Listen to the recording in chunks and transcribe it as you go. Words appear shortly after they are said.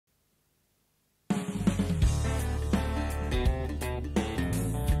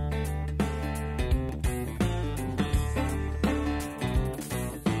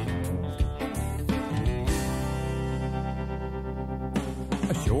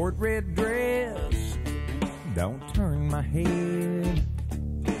short red dress don't turn my head.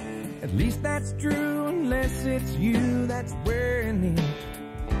 At least that's true unless it's you that's wearing it.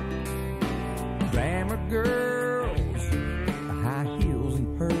 Glamour girls, high heels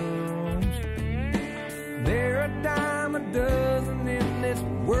and pearls, they're a dime a dozen in this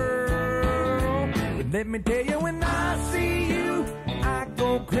world. But let me tell you, when I see you, I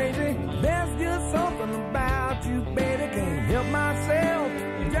go crazy. There's just something about you, baby, can't help myself.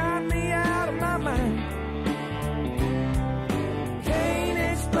 You drive me out of my mind. Can't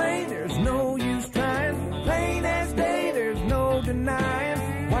explain, there's no use trying. Plain as day, there's no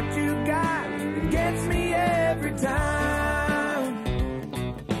denying. What you got, it gets me every time.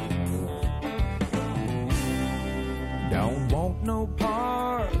 Don't want no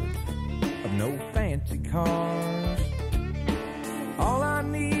part of no fancy cars. All I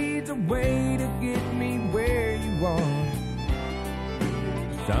need's a way to get me where you are.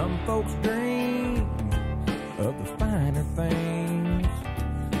 Some folks dream of the finer things,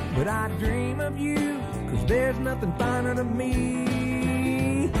 but I dream of you, 'cause there's nothing finer to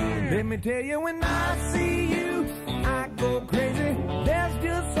me. Let me tell you, when I see you, I go crazy. There's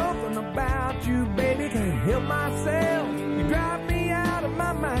just something about you, baby, can't help myself. You drive me out of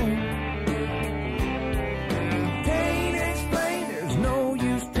my mind. Can't explain, there's no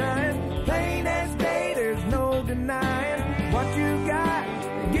use trying. Plain as day, there's no denying. What you got,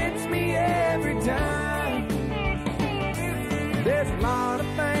 it gets me every time. There's a lot of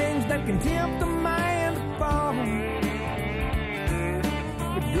things that can tempt a man to fall,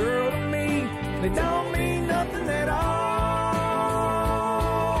 but girl, to me, they don't mean nothing at all.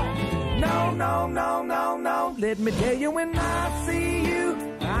 No, no, no, no, no. Let me tell you, when I see you,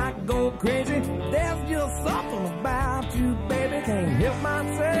 I go crazy. There's just something about you, baby, can't help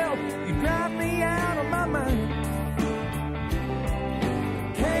myself. You drive me out of my mind.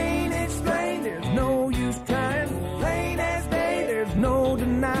 Can't explain, there's no use trying. Plain as day, there's no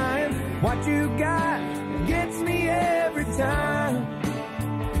denying. What you got gets me every time.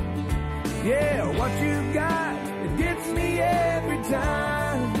 Yeah, what you got, it gets me every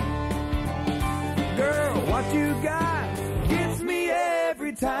time. Girl, what you got